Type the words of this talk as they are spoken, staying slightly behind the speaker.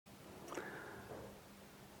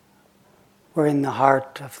We're in the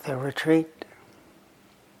heart of the retreat.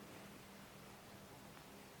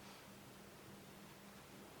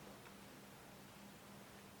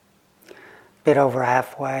 Bit over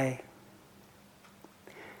halfway.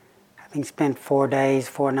 Having spent 4 days,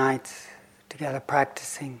 4 nights together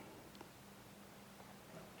practicing,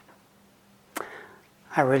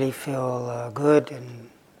 I really feel good and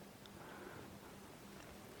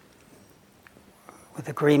with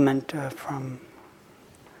agreement from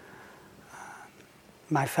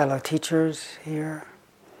my fellow teachers here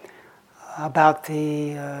about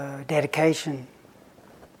the dedication,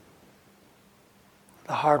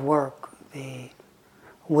 the hard work, the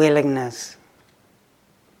willingness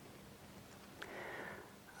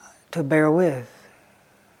to bear with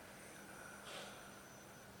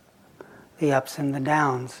the ups and the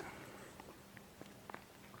downs.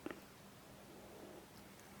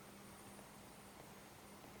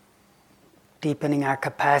 Deepening our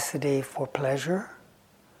capacity for pleasure,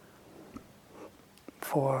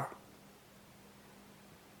 for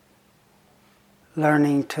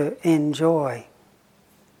learning to enjoy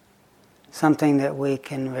something that we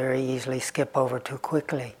can very easily skip over too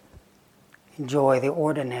quickly. Enjoy the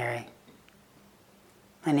ordinary,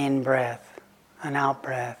 an in-breath, an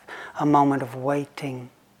out-breath, a moment of waiting,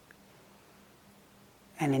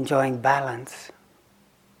 and enjoying balance,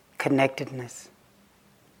 connectedness.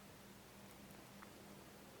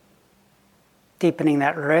 Deepening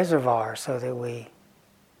that reservoir so that we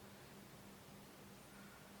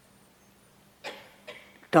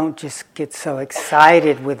don't just get so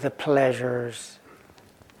excited with the pleasures,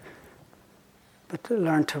 but to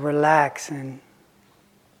learn to relax and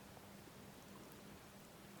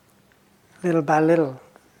little by little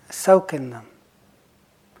soak in them.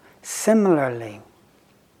 Similarly,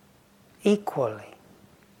 equally.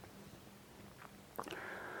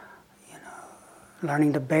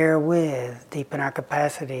 Learning to bear with, deepen our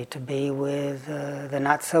capacity to be with the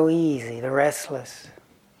not so easy, the restless,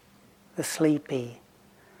 the sleepy,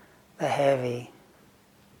 the heavy.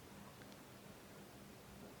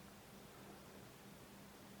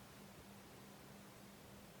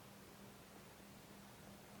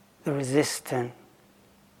 The resistant,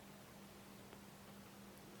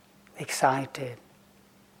 excited.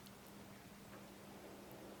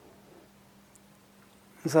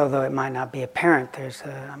 So although it might not be apparent,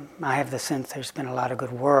 I have the sense there's been a lot of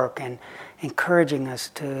good work and encouraging us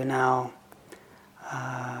to now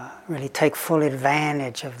really take full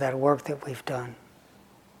advantage of that work that we've done.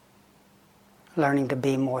 Learning to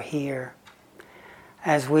be more here.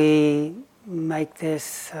 As we make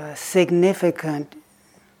this significant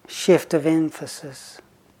shift of emphasis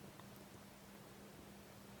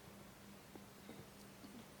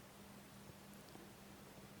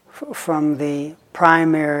from the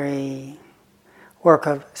primary work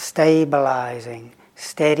of stabilizing,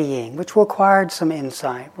 steadying, which required some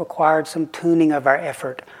insight, required some tuning of our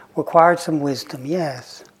effort, required some wisdom,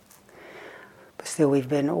 yes. But still we've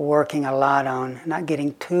been working a lot on not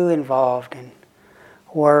getting too involved in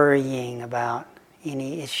worrying about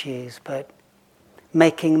any issues, but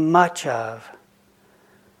making much of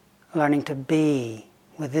learning to be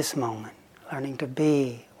with this moment, learning to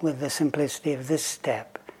be with the simplicity of this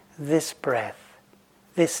step, this breath,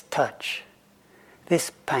 this touch,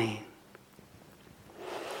 this pain.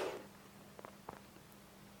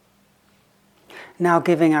 Now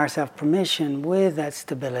giving ourselves permission with that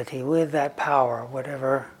stability, with that power,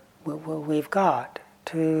 whatever we've got,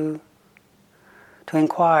 to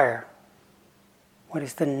inquire, what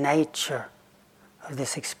is the nature of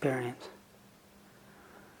this experience?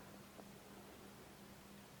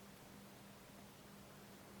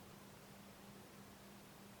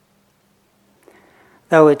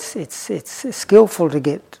 Though it's skillful to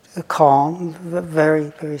get calm,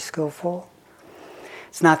 very, very skillful.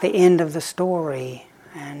 It's not the end of the story.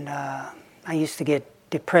 And I used to get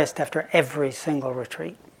depressed after every single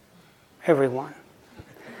retreat. Everyone.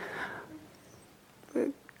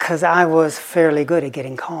 Because I was fairly good at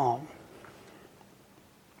getting calm.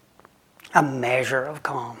 A measure of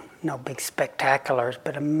calm. No big spectaculars,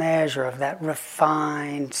 but a measure of that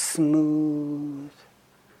refined, smooth.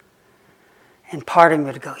 And part of me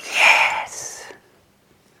would go, yes!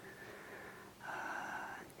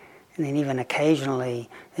 And then even occasionally,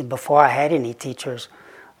 before I had any teachers,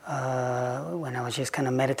 when I was just kind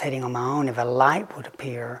of meditating on my own, if a light would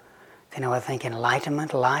appear, then I would think,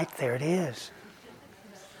 enlightenment, light, there it is.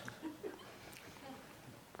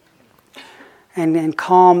 And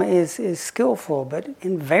calm is skillful, but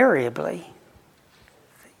invariably,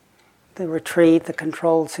 the retreat, the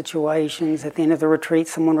controlled situations, at the end of the retreat,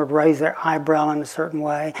 someone would raise their eyebrow in a certain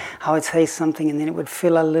way. I would say something, and then it would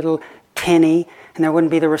feel a little tinny, and there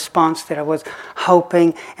wouldn't be the response that I was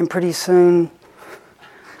hoping, and pretty soon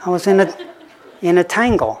I was in a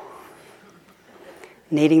tangle,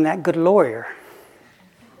 needing that good lawyer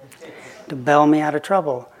to bail me out of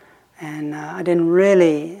trouble. And I didn't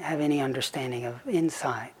really have any understanding of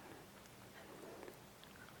insight.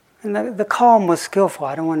 And the calm was skillful.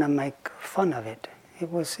 I don't want to make fun of it.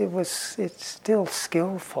 It's still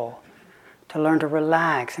skillful to learn to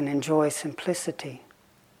relax and enjoy simplicity.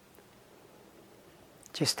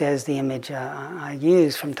 Just as the image I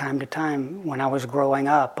use from time to time when I was growing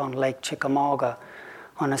up on Lake Chickamauga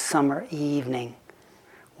on a summer evening,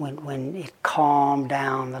 when it calmed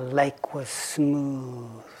down, the lake was smooth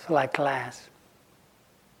like glass.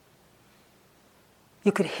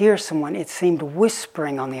 You could hear someone, it seemed,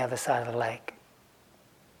 whispering on the other side of the lake.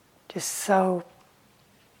 Just so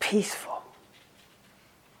peaceful.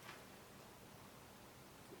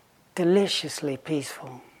 Deliciously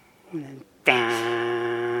peaceful. And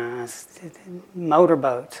then,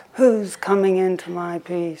 motorboats. Who's coming into my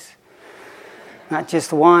peace? Not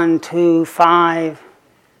just 1, 2, 5.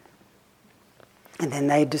 And then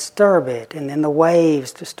they disturb it, and then the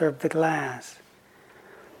waves disturb the glass.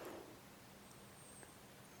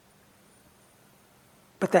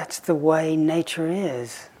 But that's the way nature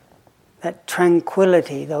is. That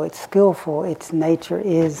tranquility, though it's skillful, its nature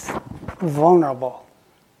is vulnerable.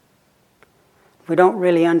 If we don't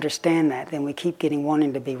really understand that, then we keep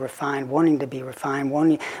wanting to be refined,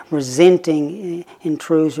 resenting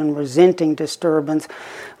intrusion, resenting disturbance.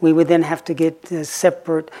 We would then have to get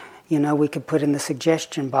separate, we could put in the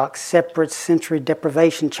suggestion box, separate sensory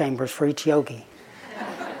deprivation chambers for each yogi.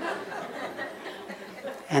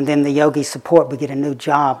 And then the yogi support would get a new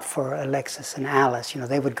job for Alexis and Alice.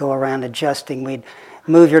 They would go around adjusting. We'd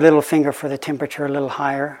move your little finger for the temperature a little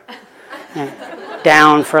higher, and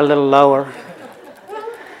down for a little lower.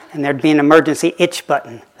 And there'd be an emergency itch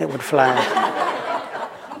button that would flash.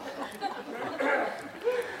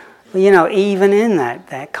 But even in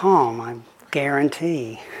that calm, I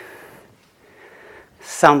guarantee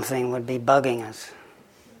something would be bugging us.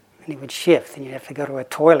 And it would shift, and you'd have to go to a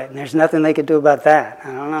toilet, and there's nothing they could do about that.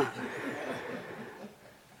 I don't know.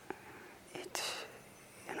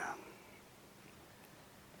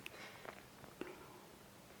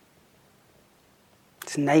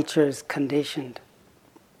 It's nature's conditioned.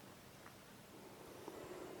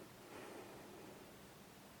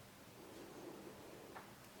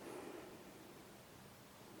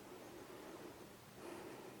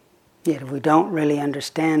 Yet if we don't really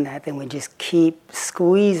understand that, then we just keep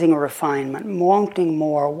squeezing refinement, wanting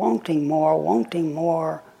more, wanting more, wanting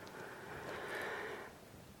more.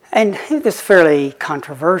 And it was fairly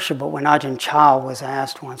controversial, but when Ajahn Chah was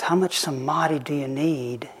asked once, how much samadhi do you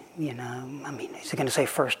need? Is he going to say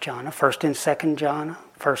first jhana, first and second jhana,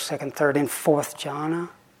 first, second, third, and fourth jhana?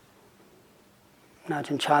 And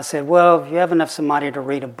Ajahn Chah said, well, if you have enough samadhi to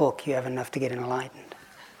read a book, you have enough to get enlightened.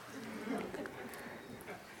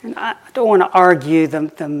 And I don't want to argue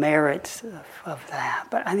the merits of that,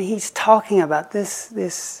 but he's talking about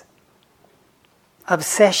this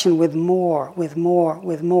obsession with more,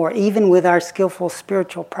 even with our skillful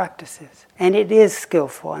spiritual practices. And it is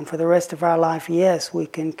skillful, and for the rest of our life, yes, we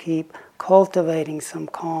can keep cultivating some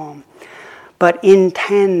calm, but in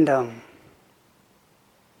tandem.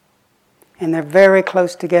 And they're very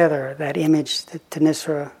close together, that image that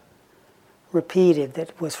Kittisaro repeated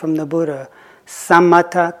that was from the Buddha.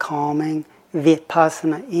 Samatha, calming,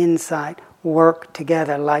 vipassana, insight, work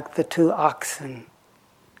together like the two oxen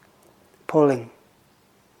pulling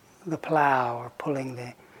the plow or pulling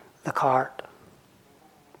the cart.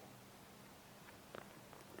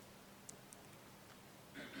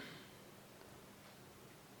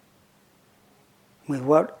 With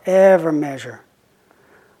whatever measure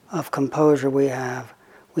of composure we have,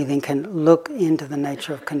 we then can look into the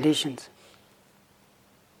nature of conditions.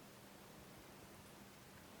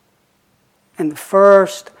 And the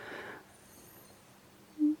first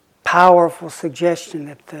powerful suggestion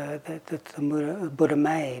that the Buddha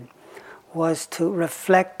made was to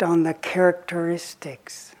reflect on the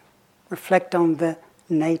characteristics, reflect on the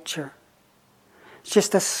nature. It's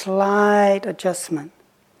just a slight adjustment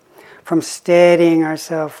from steadying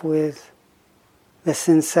ourselves with the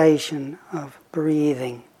sensation of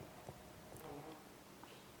breathing,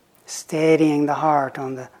 steadying the heart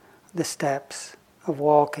on the steps of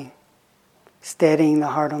walking, steadying the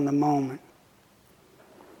heart on the moment.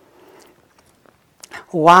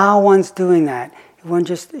 While one's doing that, if one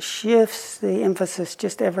just shifts the emphasis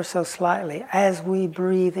just ever so slightly, as we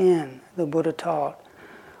breathe in, the Buddha taught,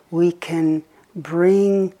 we can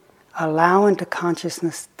allow into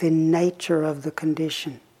consciousness the nature of the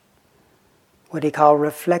condition. what he called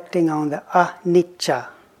reflecting on the anicca.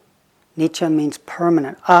 Nicca means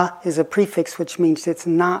permanent. A is a prefix which means it's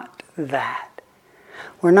not that.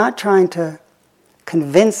 We're not trying to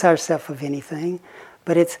convince ourselves of anything,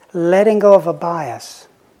 but it's letting go of a bias.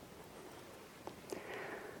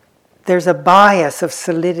 There's a bias of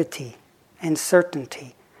solidity and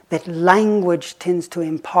certainty that language tends to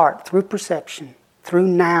impart through perception, through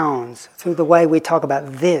nouns, through the way we talk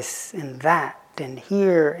about this and that and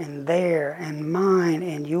here and there and mine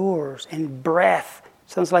and yours and breath.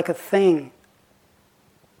 Sounds like a thing.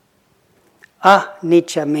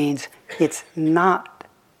 Anicca means it's not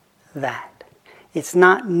that. It's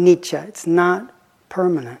not nicca. It's not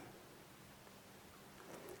permanent.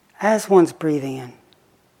 As one's breathing in,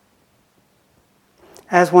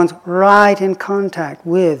 as one's right in contact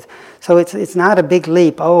with. So it's not a big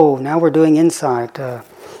leap. Oh, now we're doing insight. Let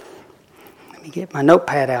me get my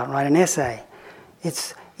notepad out and write an essay.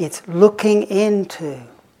 It's looking into,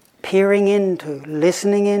 peering into,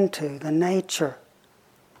 listening into the nature.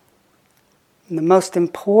 And the most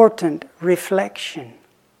important reflection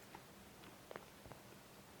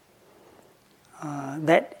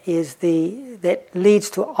that leads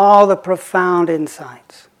to all the profound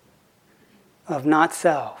insights of not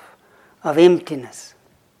self, of emptiness,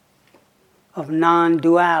 of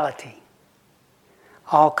non-duality,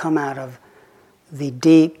 all come out of the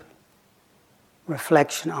deep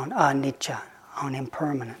reflection on anicca, on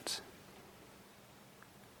impermanence.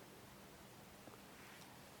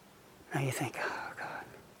 Now you think, oh God.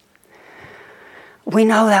 We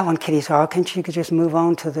know that one, Kittisaro. Can't you just move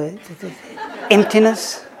on to the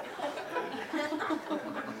emptiness?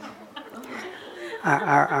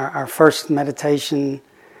 Our first meditation,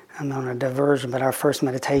 I'm on a diversion, but our first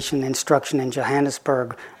meditation instruction in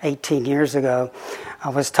Johannesburg 18 years ago, I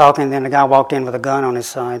was talking, then a guy walked in with a gun on his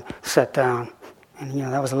side, sat down, and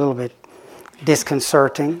that was a little bit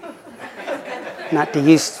disconcerting. Not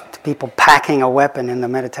used to people packing a weapon in the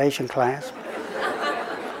meditation class.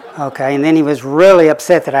 Okay, and then he was really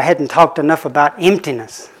upset that I hadn't talked enough about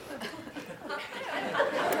emptiness.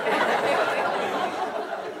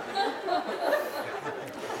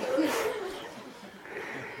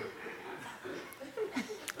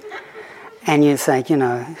 And you think,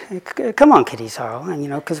 come on, Kittisaro,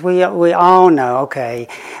 because we all know, okay,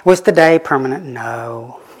 was today permanent?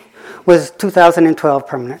 No. Was 2012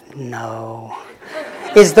 permanent? No.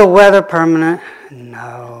 Is the weather permanent?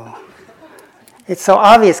 No. It's so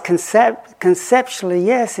obvious. Conceptually,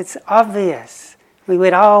 yes, it's obvious. We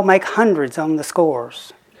would all make hundreds on the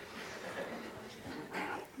scores.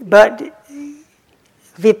 But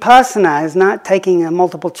Vipassana is not taking a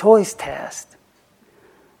multiple choice test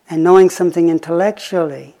and knowing something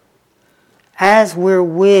intellectually as we're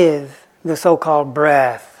with the so-called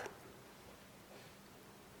breath.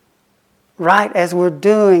 Right as we're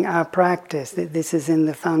doing our practice, this is in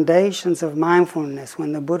the foundations of mindfulness,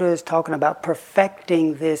 when the Buddha is talking about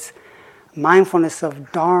perfecting this mindfulness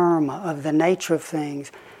of Dharma, of the nature of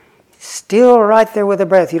things, still right there with the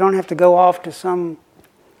breath. You don't have to go off to some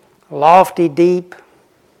lofty, deep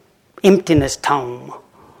emptiness tone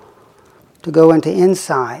to go into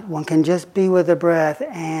insight. One can just be with the breath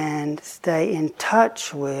and stay in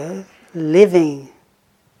touch with living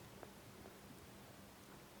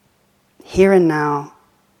here and now,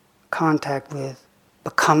 contact with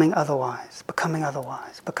becoming otherwise,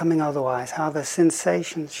 how the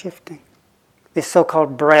sensation's shifting. This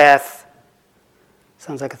so-called breath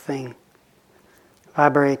sounds like a thing,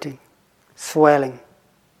 vibrating, swelling,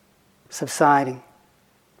 subsiding,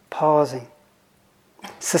 pausing,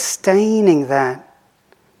 sustaining that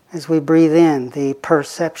as we breathe in, the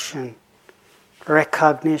perception,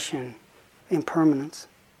 recognition, impermanence.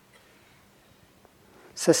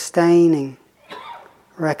 Sustaining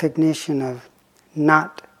recognition of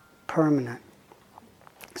not permanent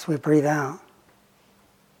as we breathe out.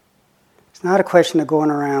 It's not a question of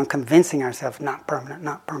going around convincing ourselves not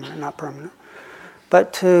permanent,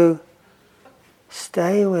 but to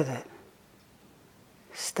stay with it,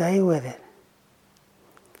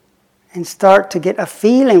 and start to get a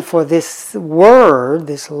feeling for this word,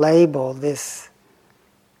 this label, this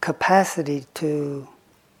capacity to,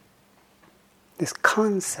 this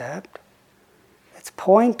concept that's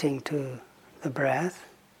pointing to the breath.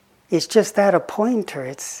 It's just that, a pointer.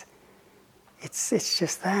 It's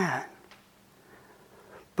just that.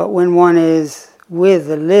 But when one is with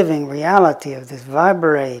the living reality of this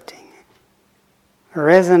vibrating,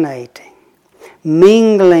 resonating,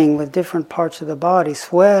 mingling with different parts of the body,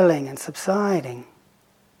 swelling and subsiding,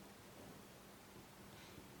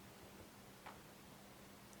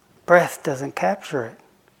 breath doesn't capture it.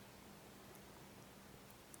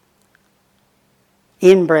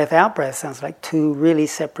 in-breath, out-breath sounds like two really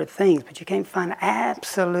separate things, but you can't find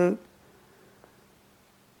absolute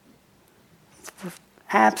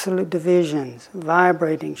divisions,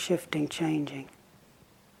 vibrating, shifting, changing.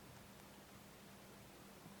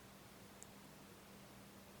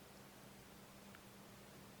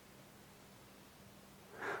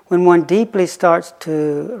 When one deeply starts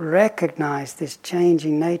to recognize this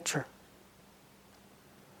changing nature,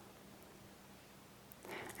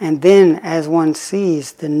 and then as one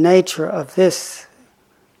sees the nature of this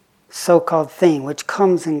so-called thing, which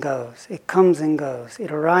comes and goes,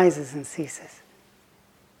 it arises and ceases.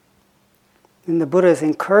 And the Buddha is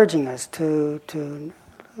encouraging us to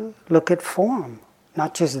look at form,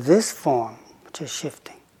 not just this form, which is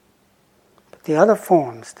shifting, but the other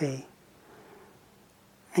forms,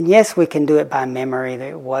 and yes, we can do it by memory, that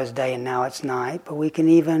it was day and now it's night, but we can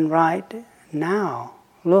even write now,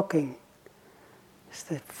 looking. It's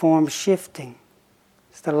the form shifting.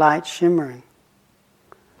 It's the light shimmering.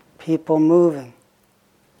 People moving.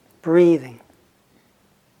 Breathing.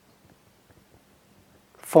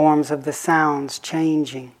 Forms of the sounds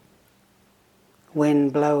changing.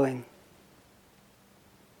 Wind blowing.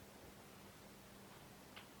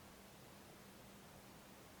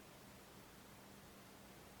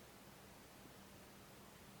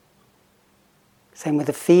 Same with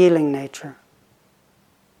the feeling nature.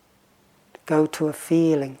 Go to a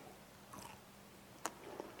feeling.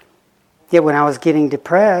 Yet when I was getting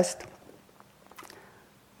depressed,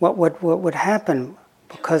 what would happen?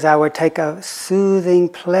 Because I would take a soothing,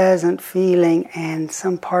 pleasant feeling, and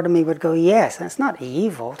some part of me would go, yes. And it's not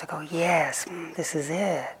evil to go, yes, this is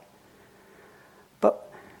it. But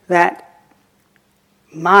that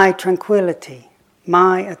my tranquility,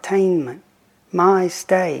 my attainment, my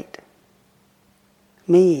state,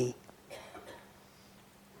 me.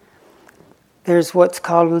 There's what's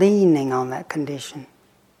called leaning on that condition.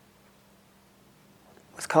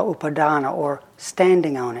 What's called upadana, or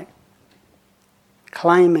standing on it,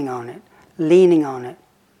 climbing on it, leaning on it,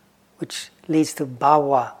 which leads to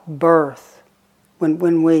bhava, birth.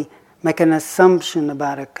 When we make an assumption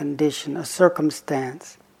about a condition, a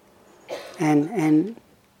circumstance, and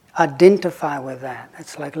identify with that,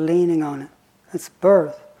 it's like leaning on it. It's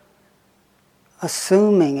birth.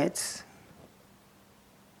 Assuming it's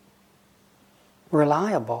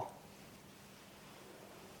reliable.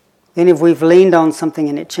 Then if we've leaned on something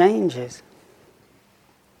and it changes,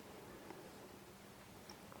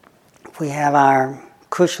 if we have our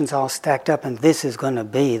cushions all stacked up and this is going to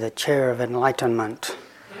be the chair of enlightenment.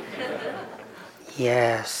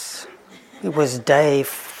 Yes, it was day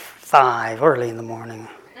 5, early in the morning.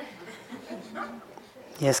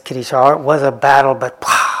 Yes, Kittisaro, it was a battle, but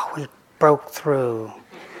we broke through.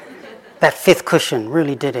 That 5th cushion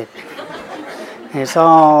really did it. And it's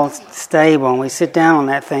all stable, and we sit down on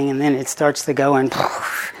that thing, and then it starts to go, and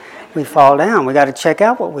we fall down. We got to check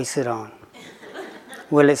out what we sit on.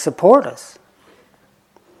 Will it support us?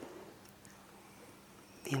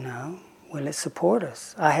 Will it support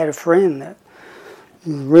us? I had a friend, that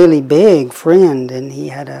really big friend, and he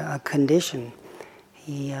had a condition.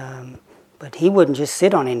 But he wouldn't just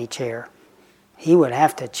sit on any chair. He would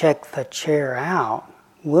have to check the chair out.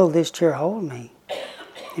 Will this chair hold me?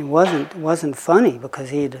 It wasn't funny, because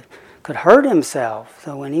he could hurt himself.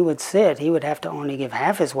 So when he would sit, he would have to only give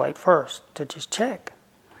half his weight first to just check.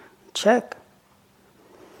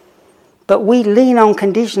 But we lean on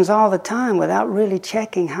conditions all the time without really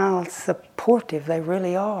checking how supportive they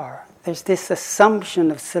really are. There's this assumption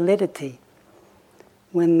of solidity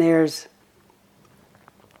when there's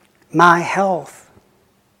my health,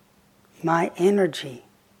 my energy.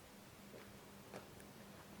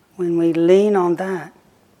 When we lean on that,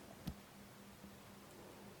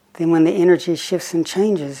 then when the energy shifts and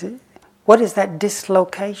changes, what is that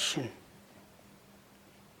dislocation?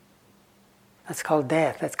 That's called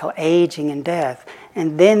death. That's called aging and death.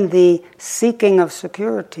 And then the seeking of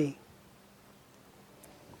security.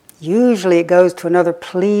 Usually it goes to another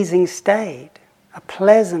pleasing state, a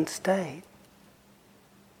pleasant state.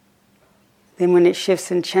 Then when it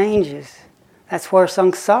shifts and changes, that's where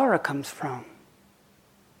samsara comes from.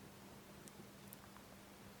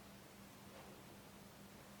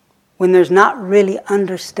 When there's not really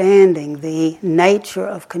understanding the nature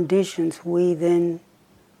of conditions, we then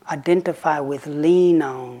identify with, lean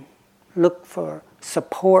on, look for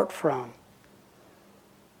support from.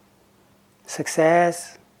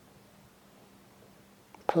 Success,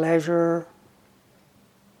 pleasure,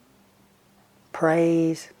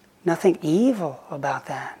 praise, nothing evil about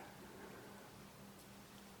that.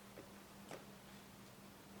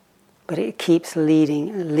 But it keeps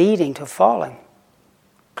leading to falling,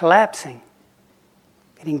 collapsing.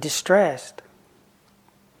 getting distressed.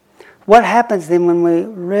 What happens then when we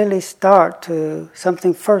really start to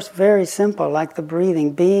something first very simple like the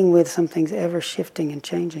breathing, being with something's ever shifting and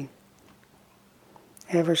changing.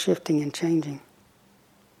 Ever shifting and changing.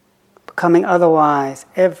 Becoming otherwise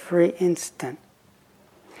every instant.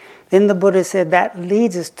 Then the Buddha said that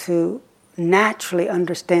leads us to naturally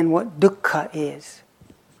understand what dukkha is.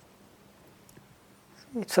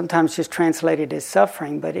 It's sometimes just translated as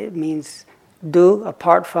suffering, but it means du,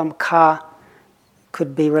 apart from ka,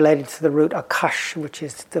 could be related to the root akash, which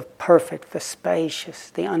is the perfect, the spacious,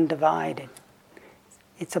 the undivided.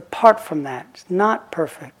 It's apart from that. It's not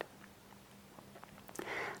perfect.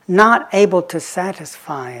 Not able to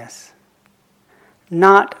satisfy us.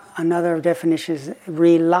 Not, another definition is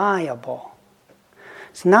reliable.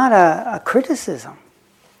 It's not a criticism.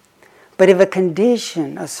 But if a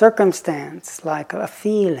condition, a circumstance, like a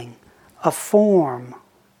feeling, a form,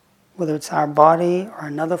 whether it's our body or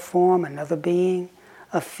another form, another being,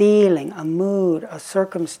 a feeling, a mood, a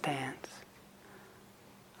circumstance,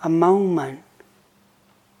 a moment,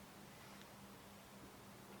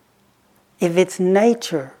 if its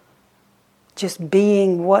nature, just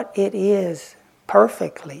being what it is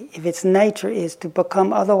perfectly, if its nature is to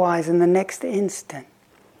become otherwise in the next instant,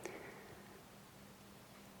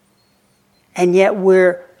 and yet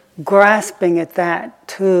we're grasping at that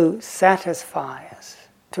to satisfy us,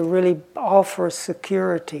 to really offer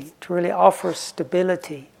security, to really offer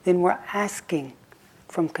stability, then we're asking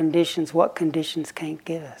from conditions what conditions can't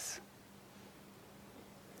give us.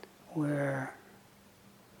 We're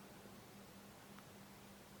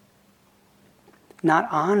not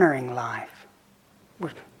honoring life.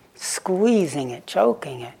 We're squeezing it,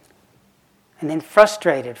 choking it, and then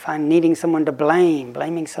frustrated, needing someone to blame,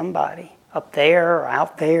 blaming somebody up there or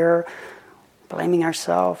out there, blaming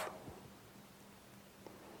ourselves.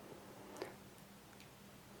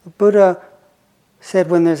 The Buddha said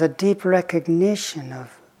when there's a deep recognition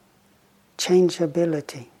of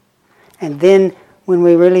changeability, and then when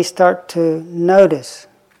we really start to notice,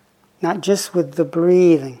 not just with the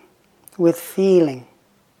breathing, with feeling,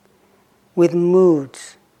 with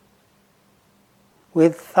moods,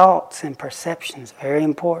 with thoughts and perceptions, very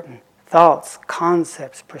important. Thoughts,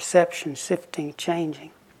 concepts, perceptions, shifting,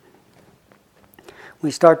 changing.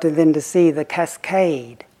 We start to then to see the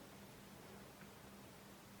cascade.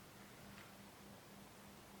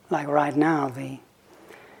 Like right now, the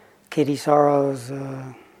Kittisaro's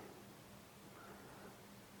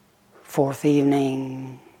fourth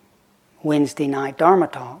evening, Wednesday night Dharma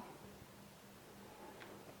talk.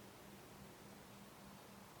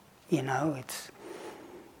 You know,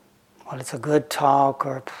 it's a good talk,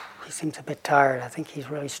 or he seems a bit tired. I think he's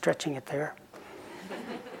really stretching it there.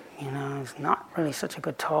 You know, it's not really such a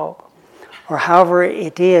good talk. Or however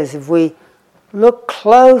it is, if we look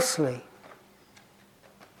closely,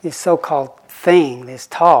 this so-called thing, this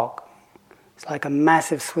talk, it's like a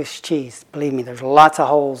massive Swiss cheese. Believe me, there's lots of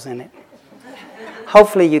holes in it.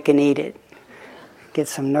 Hopefully you can eat it, get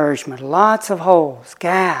some nourishment. Lots of holes,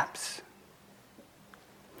 gaps,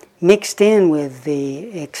 mixed in with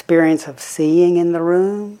the experience of seeing in the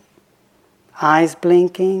room, eyes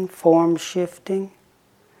blinking, form shifting,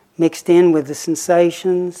 mixed in with the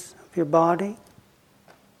sensations of your body.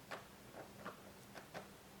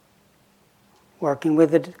 Working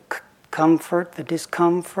with the comfort, the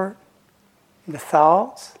discomfort, the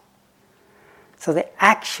thoughts. So the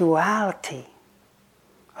actuality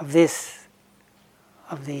of this,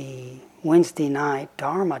 of the Wednesday night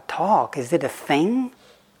Dharma talk, is it a thing?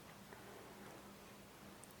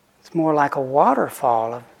 It's more like a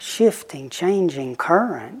waterfall of shifting, changing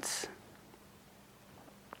currents.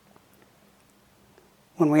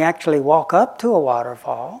 When we actually walk up to a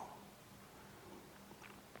waterfall,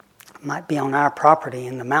 might be on our property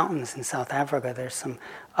in the mountains in South Africa. There's some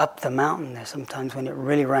up the mountain there. Sometimes when it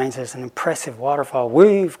really rains, there's an impressive waterfall.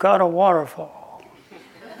 We've got a waterfall.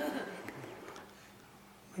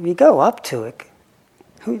 If you go up to it,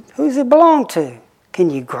 who's it belong to? Can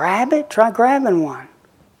you grab it? Try grabbing one.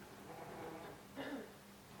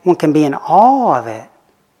 One can be in awe of it.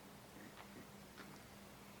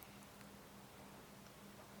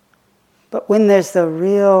 But when there's the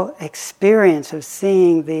real experience of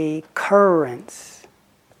seeing the currents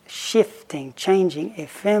shifting, changing,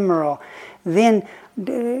 ephemeral, then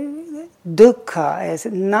dukkha as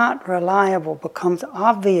not reliable becomes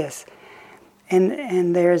obvious.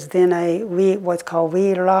 And there's then what's called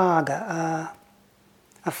viraga,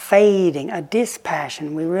 a fading, a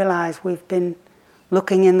dispassion. We realize we've been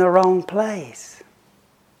looking in the wrong place.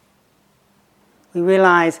 We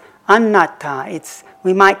realize anatta,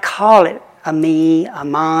 we might call it a me, a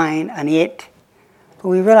mine, an it, But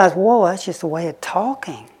we realize, whoa, that's just a way of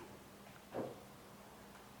talking.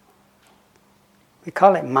 We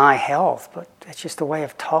call it my health, but it's just a way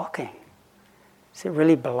of talking. Does it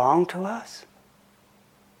really belong to us?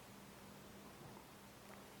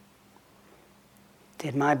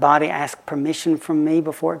 Did my body ask permission from me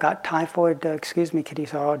before it got typhoid? Excuse me,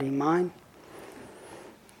 Kittisaro, do you mind?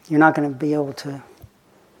 You're not going to be able to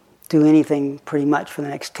do anything pretty much for the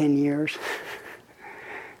next 10 years.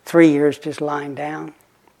 3 years just lying down.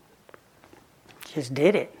 Just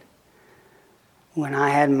did it. When I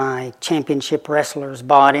had my championship wrestler's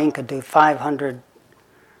body and could do 500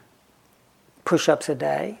 push-ups a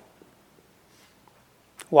day,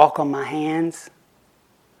 walk on my hands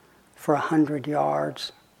for 100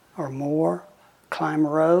 yards or more, climb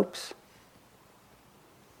ropes.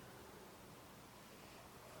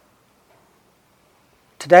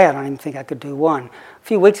 Today I don't even think I could do one. A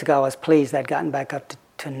few weeks ago I was pleased I'd gotten back up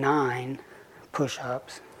to 9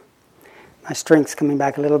 push-ups. My strength's coming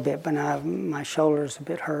back a little bit, but now my shoulder's a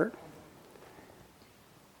bit hurt.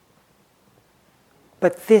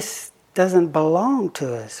 But this doesn't belong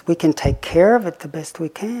to us. We can take care of it the best we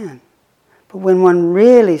can. But when one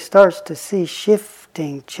really starts to see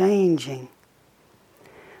shifting, changing,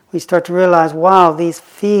 we start to realize, wow, these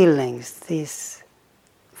feelings, these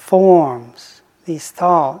forms, these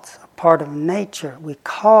thoughts are part of nature. We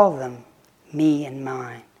call them me and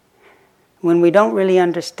mine. When we don't really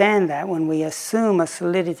understand that, when we assume a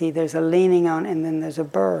solidity, there's a leaning on and then there's a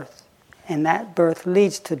birth. And that birth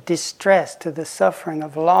leads to distress, to the suffering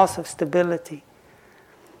of loss of stability.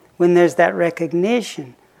 When there's that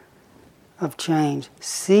recognition of change,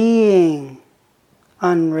 seeing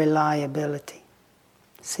unreliability,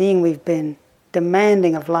 seeing we've been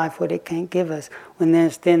demanding of life what it can't give us, when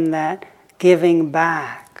there's then that giving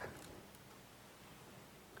back,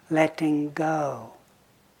 letting go,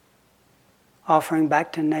 offering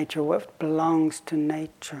back to nature what belongs to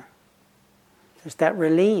nature. There's that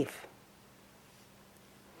relief.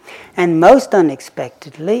 And most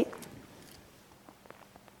unexpectedly,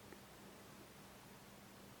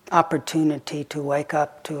 opportunity to wake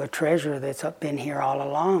up to a treasure that's been here all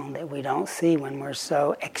along that we don't see when we're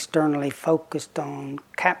so externally focused on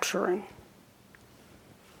capturing.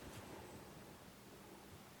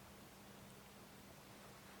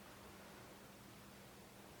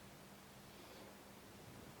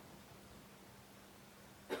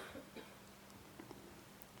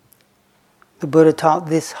 The Buddha taught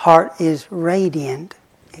this heart is radiant.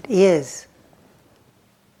 It is.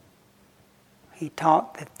 He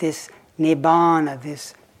taught that this Nibbana,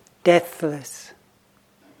 this deathless,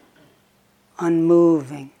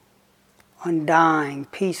 unmoving, undying,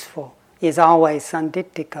 peaceful, is always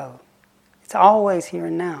sanditthiko. It's always here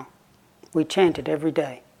and now. We chant it every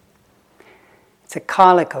day. It's a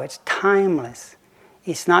kaliko, it's timeless.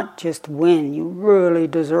 It's not just when you really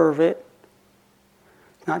deserve it.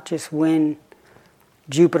 It's not just when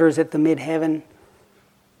Jupiter's at the midheaven.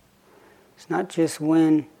 It's not just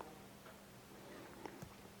when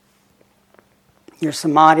your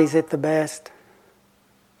samadhi's at the best.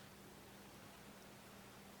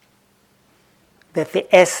 That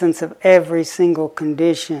the essence of every single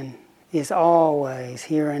condition is always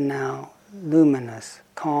here and now, luminous,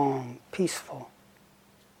 calm, peaceful.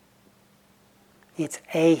 It's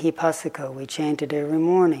ehipassiko, we chant it every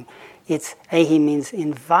morning. It's ehi means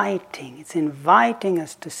inviting. It's inviting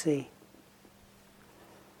us to see.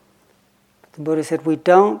 The Buddha said we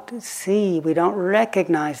don't see, we don't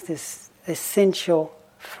recognize this essential,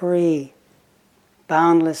 free,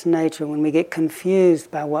 boundless nature when we get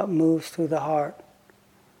confused by what moves through the heart.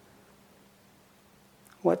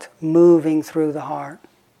 What's moving through the heart.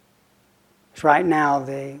 It's right now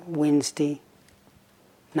the Wednesday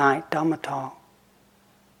night Dhamma talk.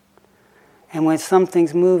 And when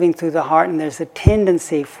something's moving through the heart and there's a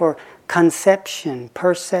tendency for conception,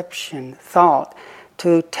 perception, thought,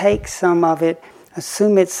 to take some of it,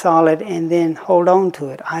 assume it's solid, and then hold on to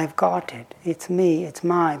it. I've got it. It's me. It's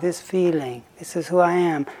this feeling. This is who I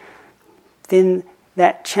am. Then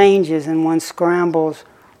that changes and one scrambles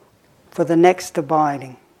for the next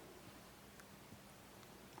abiding.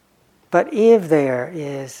 But if there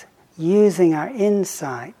is using our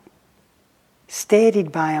insight,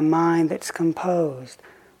 steadied by a mind that's composed,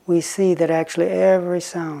 we see that actually every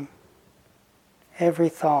sound, every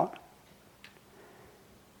thought,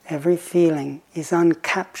 every feeling is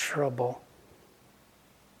uncapturable.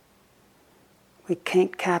 We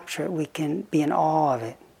can't capture it, we can be in awe of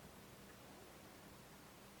it.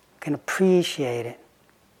 We can appreciate it.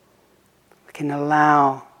 We can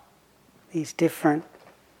allow these different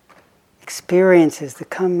experiences, the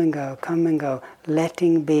come and go,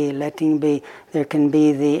 letting be, letting be. There can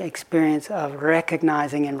be the experience of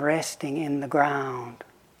recognizing and resting in the ground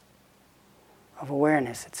of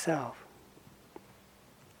awareness itself.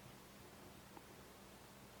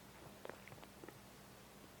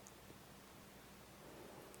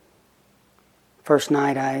 First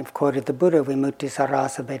night I've quoted the Buddha, Vimuttisaro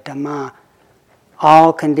sabbe Dhamma.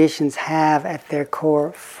 All conditions have at their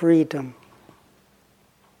core freedom.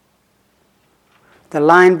 The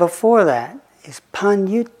line before that is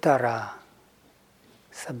Panyuttara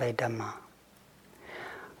sabbe Dhamma.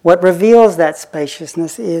 What reveals that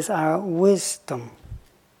spaciousness is our wisdom.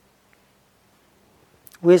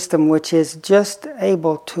 Wisdom which is just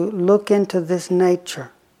able to look into this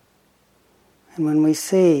nature. And when we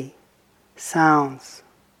see sounds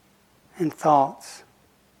and thoughts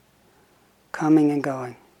coming and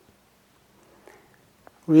going,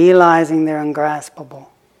 realizing they're ungraspable,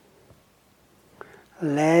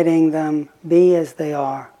 letting them be as they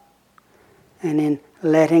are, and in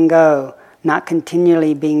letting go, not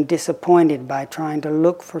continually being disappointed by trying to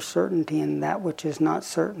look for certainty in that which is not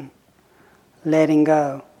certain. Letting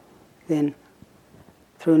go, then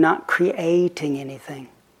through not creating anything,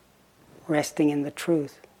 resting in the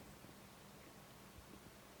truth.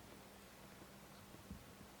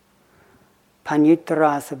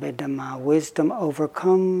 Panyuttara sabbe Dhamma, wisdom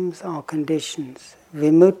overcomes all conditions.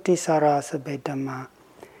 Vimuttisaro sabbe Dhamma,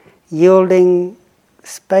 yielding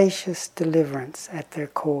spacious deliverance at their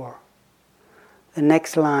core. The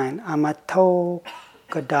next line, Amato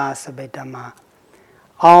gada sabbe Dhamma,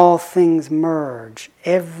 all things merge.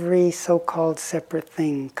 Every so-called separate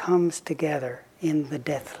thing comes together in the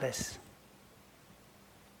deathless.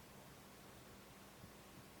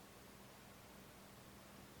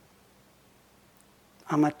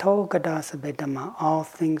 Amato gada sabbe Dhamma, all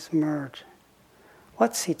things merge.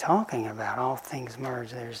 What's he talking about? All things merge.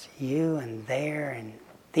 There's you and there and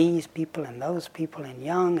these people and those people and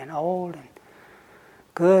young and old and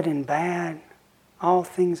good and bad. All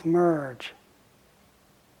things merge.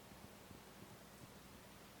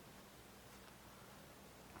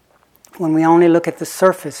 When we only look at the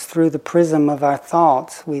surface through the prism of our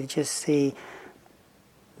thoughts, we just see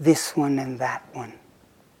this one and that one.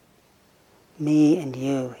 Me and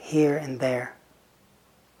you, here and there.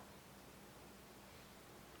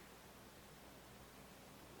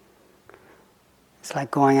 It's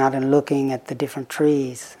like going out and looking at the different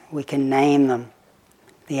trees. We can name them.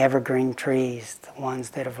 The evergreen trees, the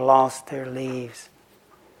ones that have lost their leaves.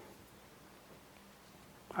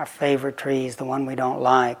 Our favorite trees, the one we don't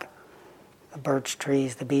like. The birch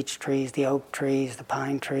trees, the beech trees, the oak trees, the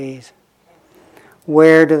pine trees.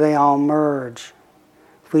 Where do they all merge?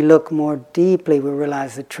 If we look more deeply, we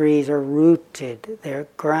realize the trees are rooted, they're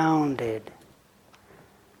grounded.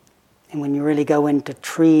 And when you really go into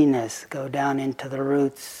treeness, go down into the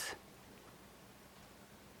roots,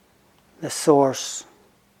 the source,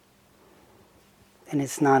 and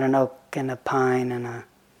it's not an oak and a pine and a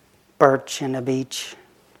birch and a beech.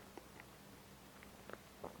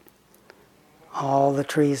 All the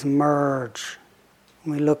trees merge.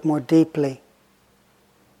 We look more deeply.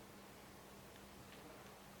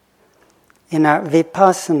 In our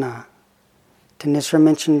vipassana, Tanisra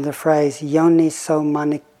mentioned the phrase yoniso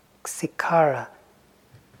manasikara.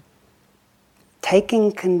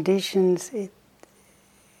 Taking conditions,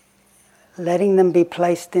 letting them be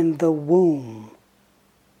placed in the womb.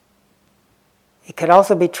 It could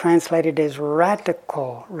also be translated as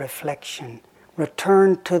radical reflection.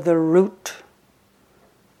 Return to the root.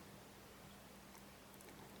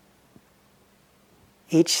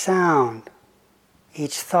 Each sound,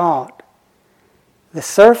 each thought. The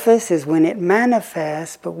surface is when it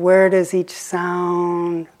manifests, but where does each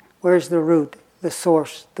sound, where's the root, the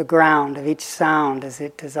source, the ground of each sound as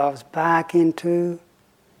it dissolves back into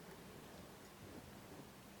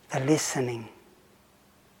the listening,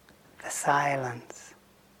 the silence.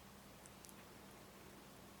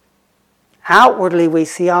 Outwardly we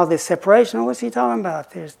see all this separation. Oh, what's he talking about?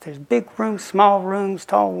 There's big rooms, small rooms,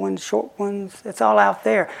 tall ones, short ones. It's all out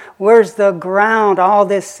there. Where's the ground? All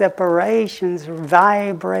this separation's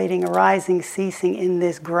vibrating, arising, ceasing in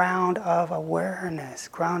this ground of awareness,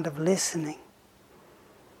 ground of listening.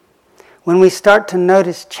 When we start to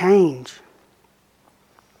notice change,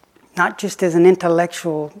 not just as an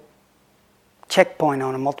intellectual checkpoint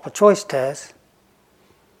on a multiple choice test,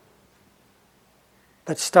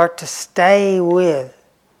 but start to stay with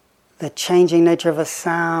the changing nature of a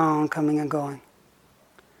sound coming and going.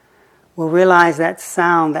 We'll realize that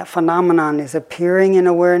sound, that phenomenon is appearing in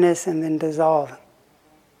awareness and then dissolving.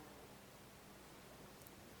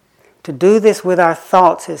 To do this with our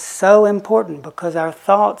thoughts is so important because our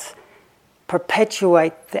thoughts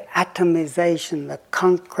perpetuate the atomization, the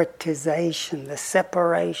concretization, the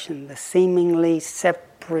separation, the seemingly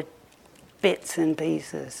separate bits and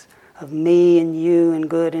pieces of me and you and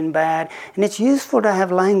good and bad. And it's useful to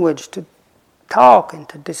have language to talk and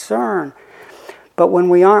to discern. But when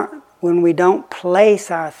we don't place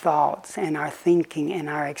our thoughts and our thinking and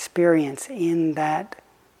our experience in that,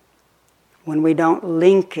 when we don't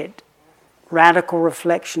link it, radical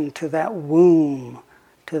reflection, to that womb,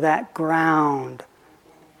 to that ground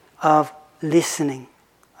of listening,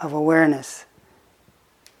 of awareness,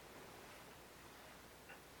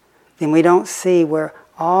 then we don't see where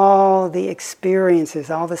all the experiences,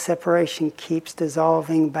 all the separation keeps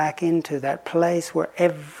dissolving back into that place where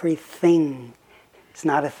everything is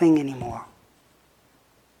not a thing anymore.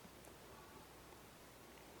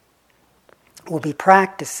 We'll be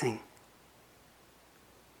practicing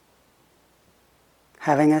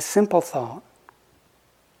having a simple thought.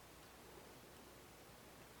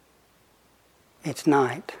 It's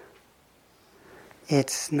night.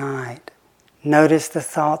 It's night. Notice the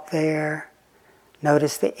thought there.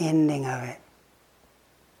 Notice the ending of it.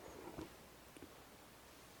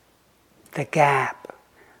 The gap.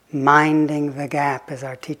 Minding the gap, as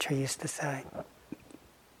our teacher used to say.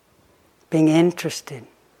 Being interested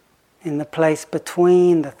in the place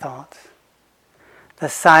between the thoughts. The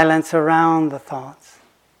silence around the thoughts.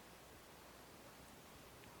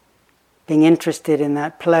 Being interested in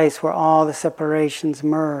that place where all the separations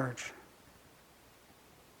merge.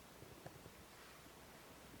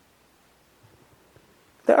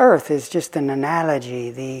 The earth is just an analogy.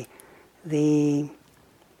 The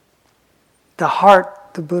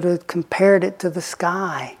heart, the Buddha compared it to the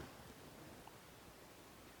sky.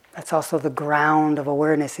 That's also the ground of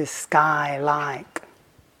awareness, is sky-like.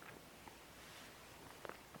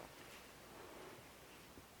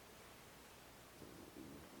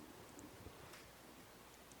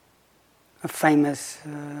 A famous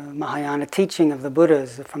Mahayana teaching of the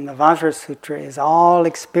Buddha's from the Vajrasattva is all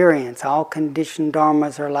experience, all conditioned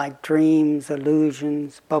dharmas are like dreams,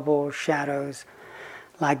 illusions, bubbles, shadows,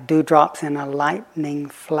 like dewdrops in a lightning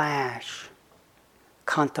flash.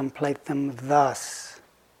 Contemplate them thus.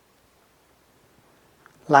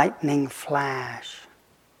 Lightning flash.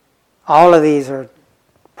 All of these are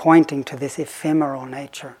pointing to this ephemeral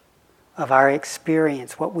nature of our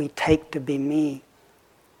experience, what we take to be me.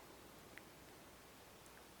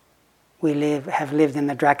 We have lived in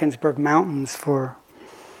the Drakensberg Mountains for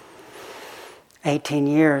 18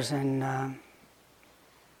 years, and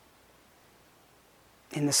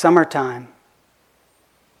in the summertime,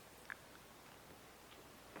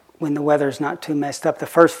 when the weather's not too messed up, the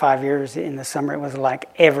first 5 years in the summer, it was like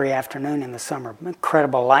every afternoon in the summer,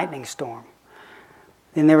 incredible lightning storm.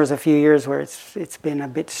 Then there was a few years where it's been a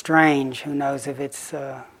bit strange. Who knows if it's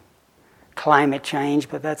climate change,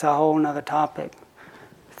 but that's a whole other topic.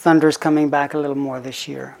 Thunder's coming back a little more this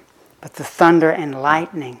year. But the thunder and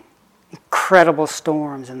lightning, incredible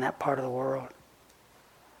storms in that part of the world.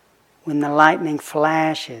 When the lightning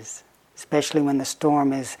flashes, especially when the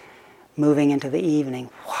storm is moving into the evening,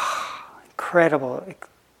 wow, incredible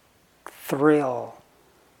thrill.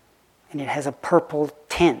 And it has a purple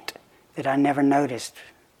tint that I never noticed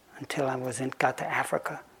until I got to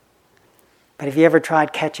Africa. But have you ever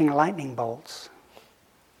tried catching lightning bolts?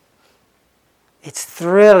 It's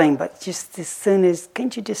thrilling, but just as soon as,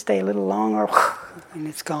 can't you just stay a little longer? And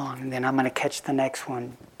it's gone. And then I'm going to catch the next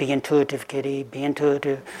one. Be intuitive, kitty. Be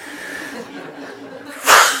intuitive.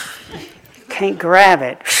 Can't grab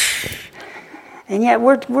it. And yet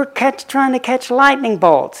we're trying to catch lightning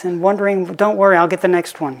bolts and wondering, don't worry, I'll get the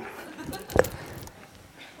next one.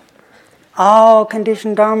 All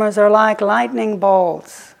conditioned dharmas are like lightning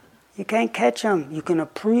bolts. You can't catch them. You can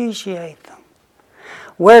appreciate them.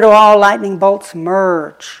 Where do all lightning bolts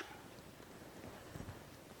merge?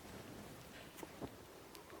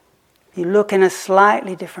 You look in a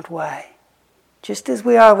slightly different way. Just as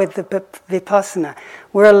we are with the vipassana,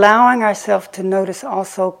 we're allowing ourselves to notice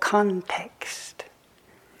also context.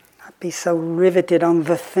 Not be so riveted on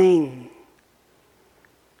the thing.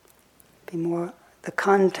 Be more the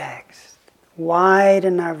context.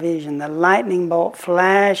 Widen our vision. The lightning bolt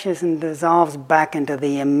flashes and dissolves back into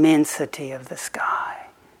the immensity of the sky.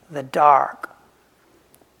 The dark,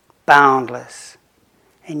 boundless,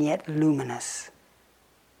 and yet luminous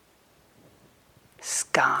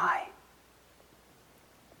sky.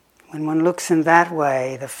 When one looks in that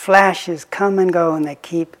way, the flashes come and go and they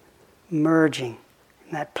keep merging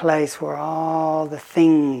in that place where all the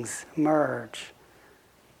things merge.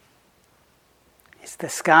 Is the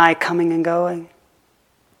sky coming and going?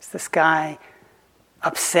 Is the sky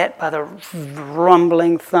upset by the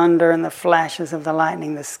rumbling thunder and the flashes of the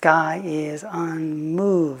lightning? The sky is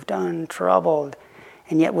unmoved, untroubled,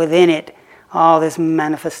 and yet within it, all this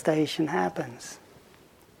manifestation happens.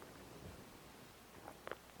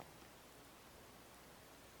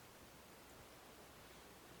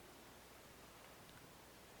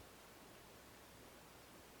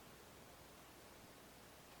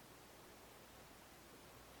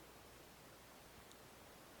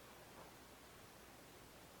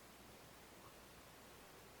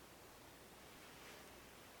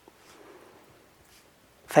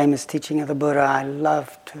 Famous teaching of the Buddha I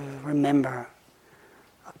love to remember.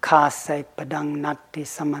 Akase padang nati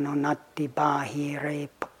samano nati bahire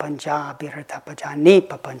papanja biratapaja ni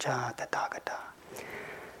papanja tathagata.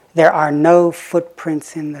 There are no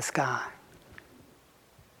footprints in the sky.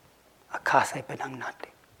 Akase padang nati.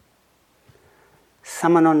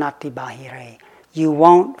 Samano nati bahire. You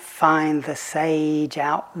won't find the sage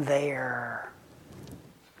out there.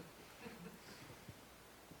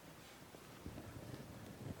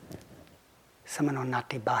 Samano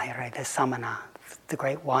nati bahire, the samana, the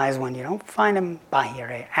great wise one. You don't find him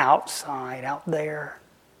bahire, outside, out there.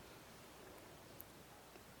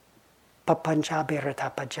 Papancha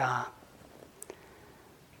biratapaja.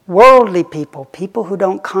 Worldly people, people who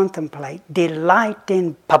don't contemplate, delight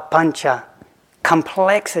in papancha,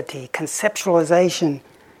 complexity, conceptualization.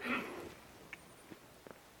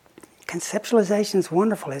 Conceptualization is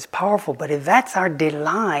wonderful, it's powerful, but if that's our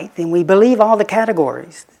delight, then we believe all the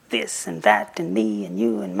categories. This and that and me and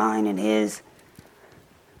you and mine and his.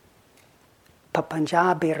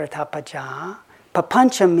 Papancha biratapaja.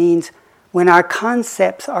 Papancha means when our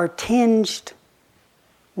concepts are tinged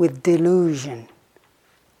with delusion,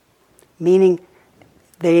 meaning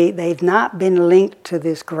they've not been linked to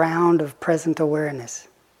this ground of present awareness.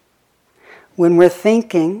 When we're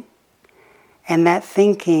thinking, and that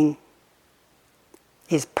thinking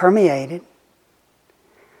is permeated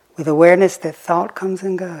with awareness that thought comes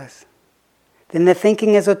and goes, then the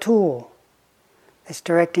thinking is a tool that's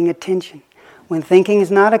directing attention. When thinking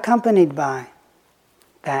is not accompanied by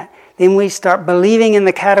that, then we start believing in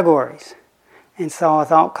the categories. And so a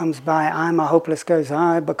thought comes by, I'm a hopeless case,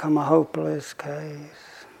 I become a hopeless case.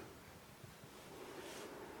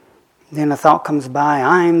 Then a thought comes by,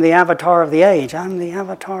 I'm the avatar of the age, I'm the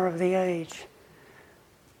avatar of the age.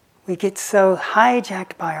 We get so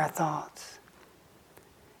hijacked by our thoughts.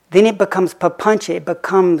 Then it becomes papancha, it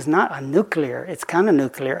becomes not a nuclear, it's kind of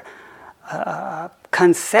nuclear,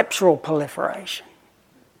 conceptual proliferation.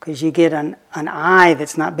 Because you get an I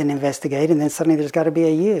that's not been investigated, and then suddenly there's got to be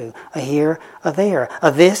a you, a here, a there,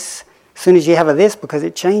 a this. As soon as you have a this, because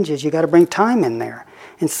it changes, you got to bring time in there.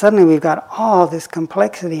 And suddenly we've got all this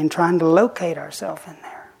complexity in trying to locate ourselves in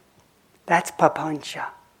there. That's papancha.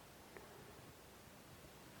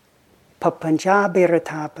 Papancha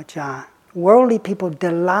biratapaja. Worldly people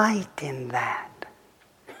delight in that.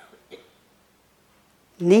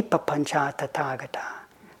 Nipapancha tathagata.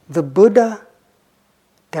 The Buddha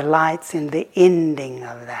delights in the ending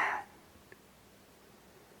of that.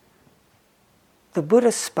 The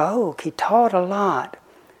Buddha spoke, he taught a lot,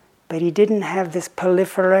 but he didn't have this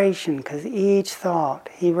proliferation because each thought,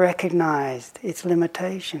 he recognized its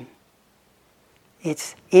limitation,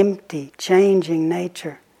 its empty, changing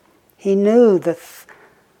nature. He knew the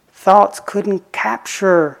thoughts couldn't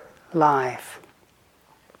capture life.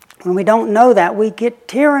 When we don't know that, we get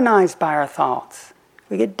tyrannized by our thoughts.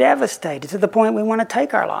 We get devastated to the point we want to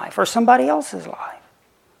take our life or somebody else's life.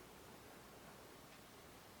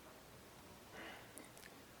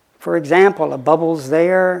 For example, a bubble's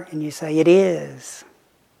there and you say, it is.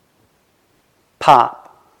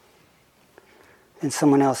 Pop. And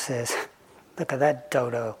someone else says, look at that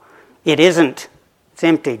dodo. It isn't. It's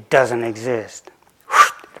empty. Doesn't exist.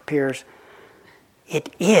 It appears.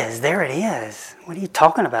 It is. There it is. What are you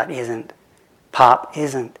talking about? Isn't. Pop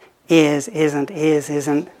isn't. Is isn't. Is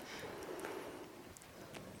isn't.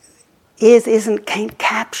 Is isn't can't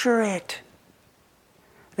capture it.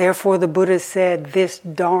 Therefore the Buddha said this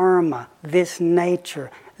dharma, this nature,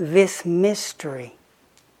 this mystery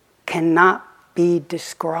cannot be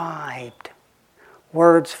described.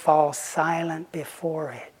 Words fall silent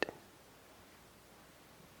before it.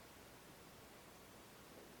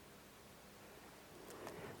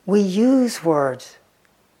 We use words,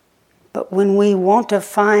 but when we want to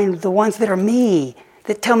find the ones that are me,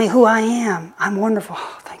 that tell me who I am, I'm wonderful,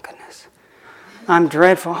 oh thank goodness. I'm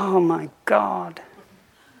dreadful, oh my God.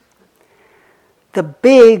 The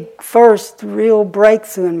big first real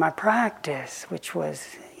breakthrough in my practice, which was,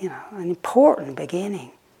 an important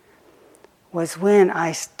beginning, was when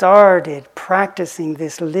I started practicing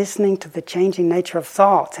this listening to the changing nature of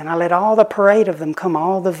thoughts, and I let all the parade of them come,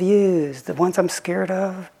 all the views, the ones I'm scared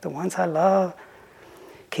of, the ones I love.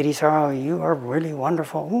 Kittisaro, you are really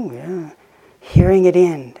wonderful. Ooh, yeah. Hearing it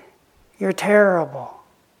end. You're terrible.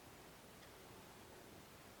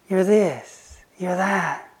 You're this. You're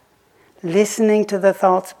that. Listening to the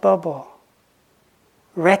thoughts bubble.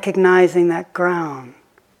 Recognizing that ground.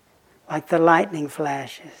 Like the lightning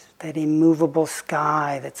flashes. That immovable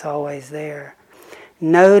sky that's always there.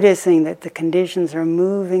 Noticing that the conditions are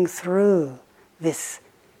moving through this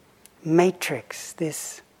matrix,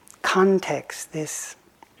 this context, this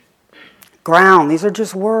ground. These are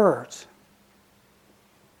just words.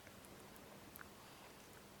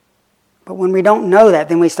 But when we don't know that,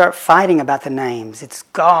 then we start fighting about the names. It's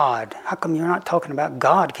God. How come you're not talking about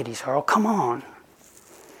God, Kittisaro? Come on.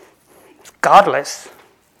 It's godless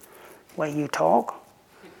the way you talk.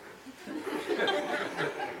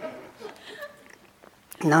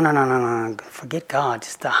 No. Forget God.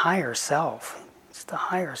 It's the higher self. It's the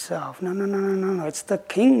higher self. No. It's the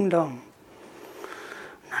kingdom.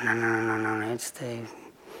 No. It's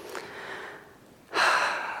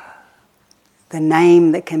the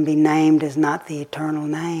name that can be named is not the eternal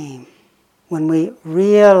name. When we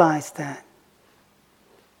realize that,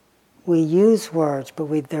 we use words,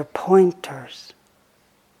 but they're pointers.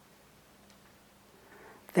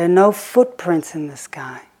 There are no footprints in the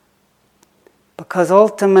sky. Because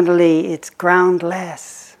ultimately it's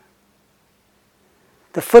groundless.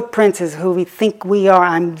 The footprints is who we think we are.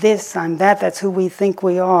 I'm this, I'm that. That's who we think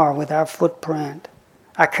we are with our footprint,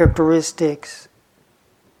 our characteristics.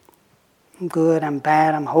 I'm good, I'm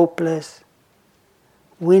bad, I'm hopeless.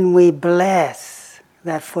 When we bless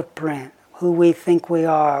that footprint, who we think we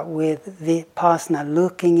are with Vipassana,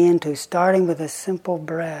 looking into, starting with a simple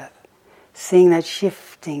breath, seeing that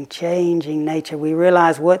shifting, changing nature, we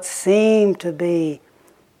realize what seemed to be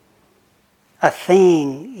a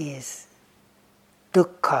thing is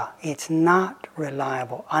dukkha. It's not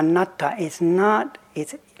reliable. Anatta,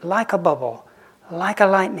 it's like a bubble, like a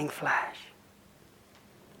lightning flash.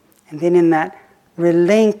 And then in that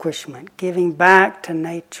relinquishment, giving back to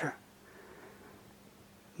nature,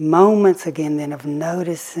 moments again then of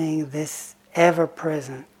noticing this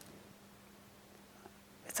ever-present.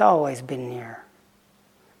 It's always been here.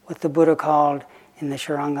 What the Buddha called in the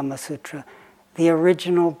Shurangama Sutra, the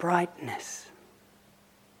original brightness.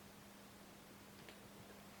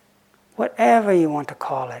 Whatever you want to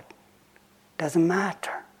call it, doesn't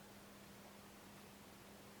matter.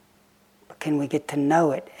 But can we get to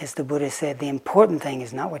know it? As the Buddha said, the important thing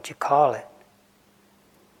is not what you call it.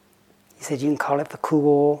 He said you can call it the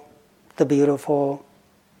cool, the beautiful,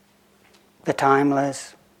 the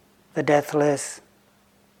timeless, the deathless.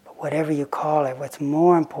 Whatever you call it, what's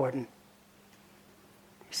more important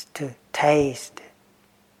is to taste it.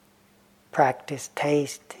 Practice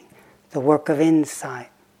tasting, the work of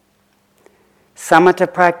insight.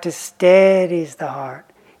 Samatha practice steadies the heart.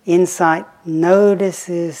 Insight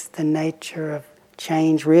notices the nature of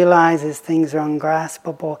change, realizes things are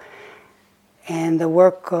ungraspable, and the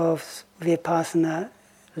work of Vipassana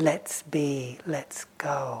lets be, lets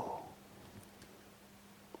go.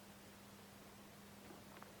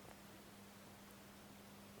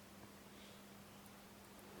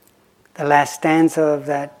 The last stanza of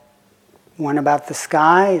that one about the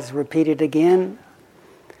sky is repeated again.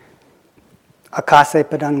 Akase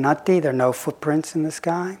padang nati, there are no footprints in the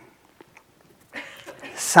sky.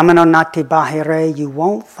 Samano nati bahire, you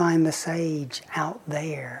won't find the sage out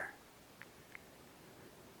there.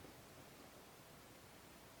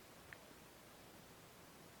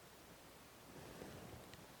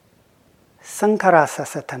 Sankhara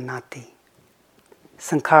sasatanati.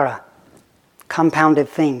 Sankhara. Compounded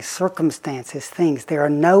things, circumstances, things. There are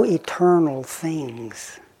no eternal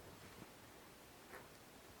things.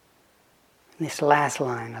 This last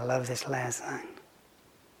line, I love this last line.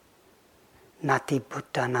 Nati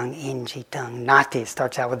Bhuttanang Injitang. Nati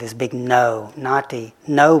starts out with this big no. Nati,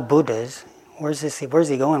 no Buddhas. Where's he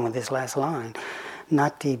going with this last line?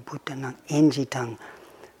 Nati Bhuttanang Injitang.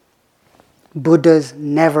 Buddhas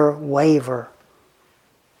never waver.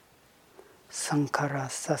 Sankhara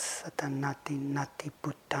sasatanati nati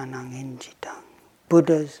bhuttanang injitang.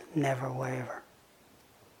 Buddhas never waver.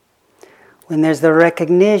 When there's the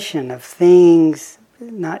recognition of things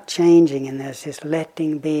not changing and there's this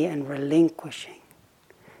letting be and relinquishing,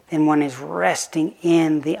 then one is resting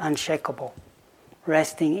in the unshakable,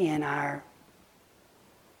 resting in our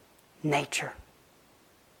nature.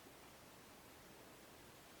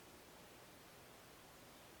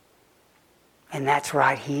 And that's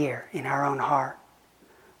right here in our own heart.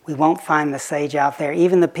 We won't find the sage out there.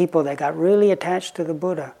 Even the people that got really attached to the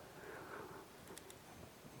Buddha.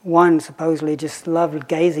 One supposedly just loved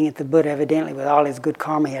gazing at the Buddha, evidently with all his good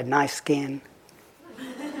karma. He had nice skin.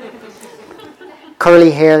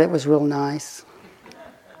 Curly hair that was real nice.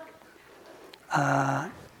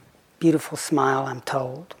 Beautiful smile, I'm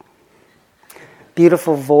told.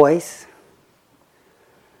 Beautiful voice.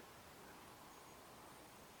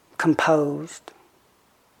 Composed.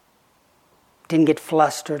 Didn't get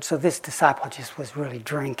flustered, so this disciple just was really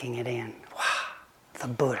drinking it in. Wow, the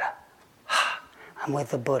Buddha. I'm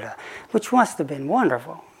with the Buddha, which must have been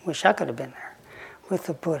wonderful. Wish I could have been there with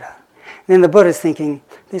the Buddha. And then the Buddha's thinking,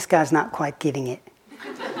 this guy's not quite getting it.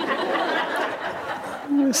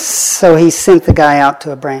 So he sent the guy out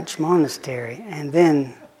to a branch monastery, and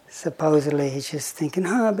then supposedly he's just thinking,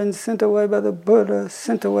 I've been sent away by the Buddha,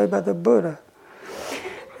 sent away by the Buddha.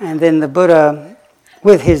 And then the Buddha,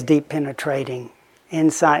 with his deep penetrating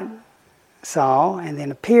insight, saw and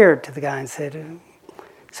then appeared to the guy and said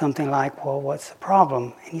something like, well, what's the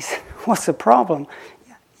problem? And he said, what's the problem?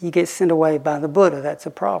 You get sent away by the Buddha, that's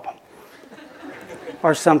a problem.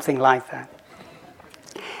 Or something like that.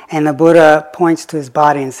 And the Buddha points to his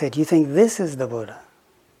body and said, you think this is the Buddha?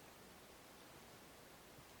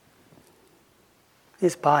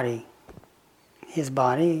 His body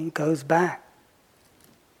goes back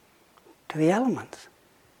to the elements,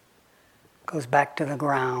 goes back to the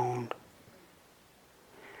ground.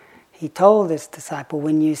 He told this disciple,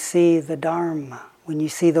 when you see the Dharma, when you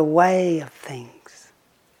see the way of things,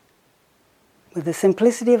 with the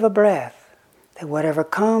simplicity of a breath, that whatever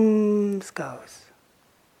comes, goes.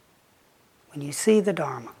 When you see the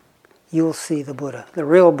Dharma, you'll see the Buddha, the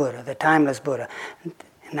real Buddha, the timeless Buddha. And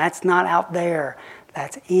that's not out there,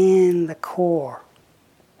 that's in the core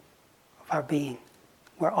of our being,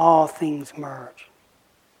 where all things merge.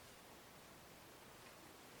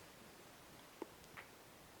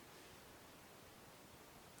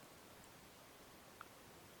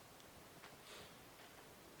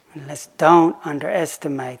 And let's don't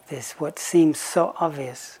underestimate this, what seems so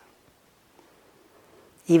obvious.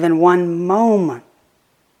 Even one moment,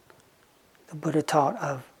 the Buddha taught,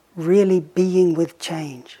 of really being with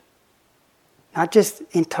change. Not just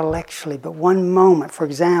intellectually, but one moment, for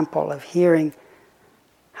example, of hearing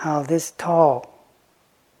how this talk,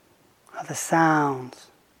 how the sounds,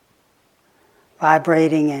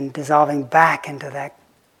 vibrating and dissolving back into that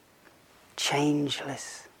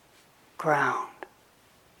changeless ground.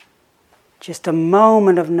 Just a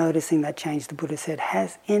moment of noticing that change, the Buddha said,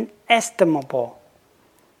 has inestimable,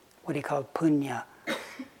 what he called punya,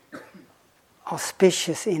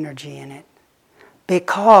 auspicious energy in it,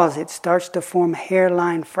 because it starts to form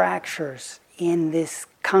hairline fractures in this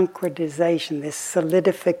concretization, this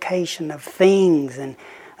solidification of things and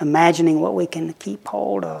imagining what we can keep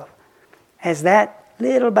hold of. As that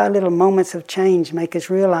little by little moments of change make us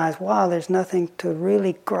realize, wow, there's nothing to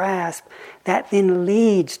really grasp, that then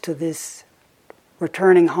leads to this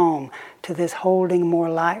returning home, to this holding more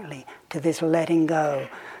lightly, to this letting go,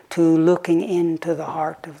 to looking into the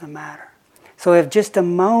heart of the matter. So if just a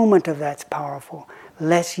moment of that's powerful,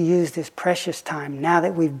 let's use this precious time, now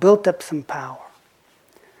that we've built up some power,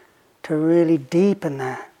 to really deepen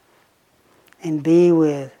that and be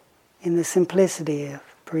with, in the simplicity of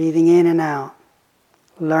breathing in and out,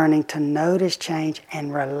 learning to notice change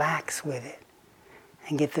and relax with it,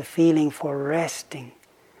 and get the feeling for resting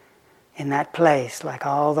in that place, like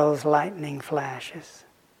all those lightning flashes,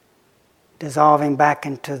 dissolving back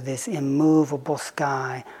into this immovable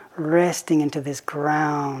sky, resting into this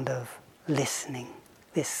ground of listening,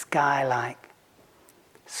 this sky-like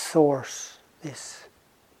source, this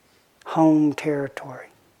home territory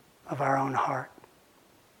of our own heart.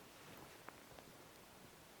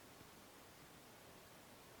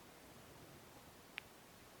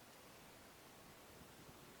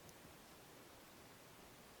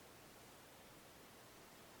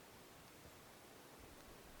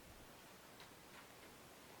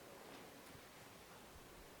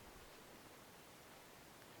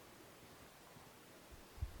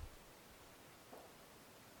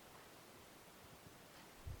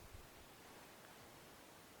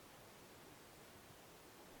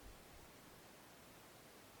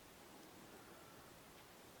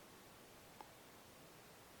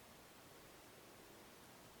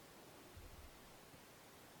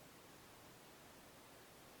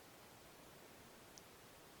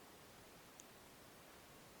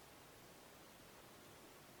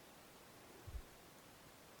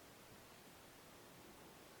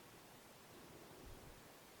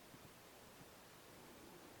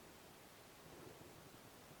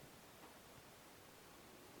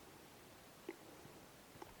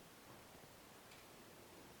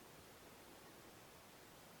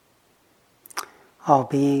 all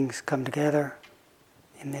beings come together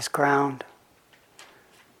in this ground.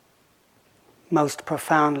 Most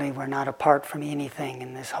profoundly, we're not apart from anything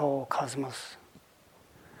in this whole cosmos.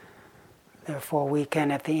 Therefore, we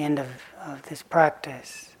can, at the end of this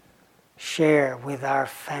practice, share with our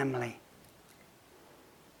family,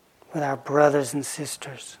 with our brothers and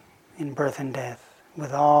sisters in birth and death,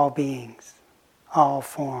 with all beings, all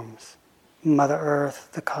forms, Mother Earth,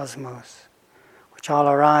 the cosmos, which all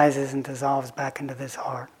arises and dissolves back into this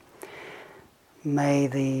heart. May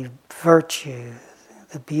the virtue,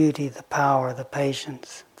 the beauty, the power, the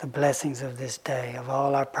patience, the blessings of this day, of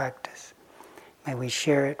all our practice, may we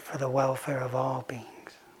share it for the welfare of all beings.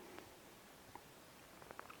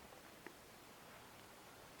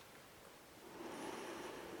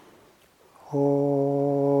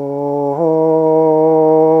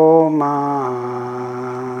 Om Mani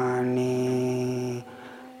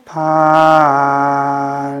Padme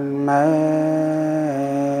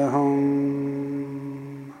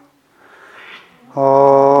Hum. Om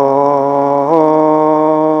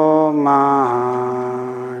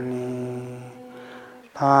Mani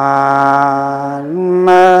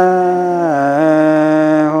Padme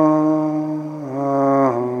Hum.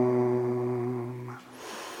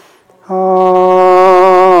 Om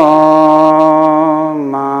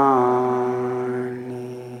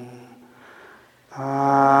Mani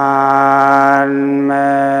Padme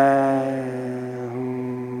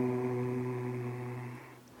Hum.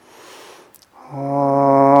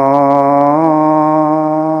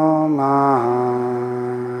 Om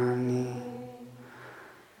Mani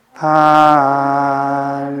Padme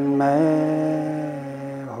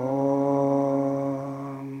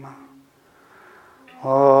Hum.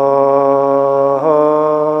 Om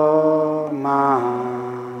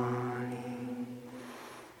Mani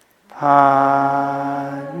Padme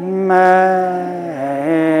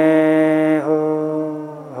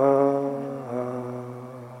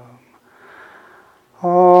Hum.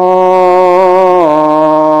 Om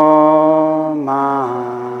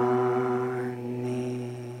Mani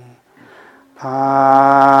Padme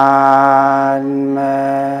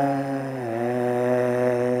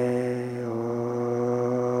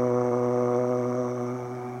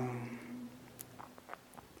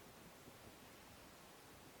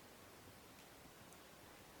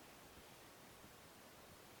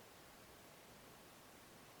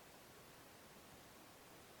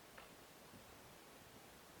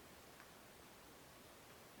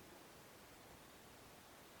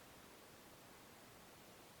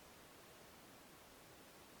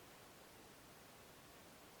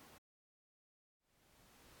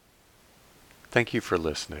Thank you for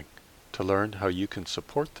listening. To learn how you can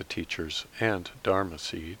support the teachers and Dharma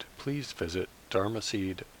Seed, please visit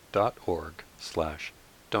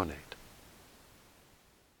dharmaseed.org/donate.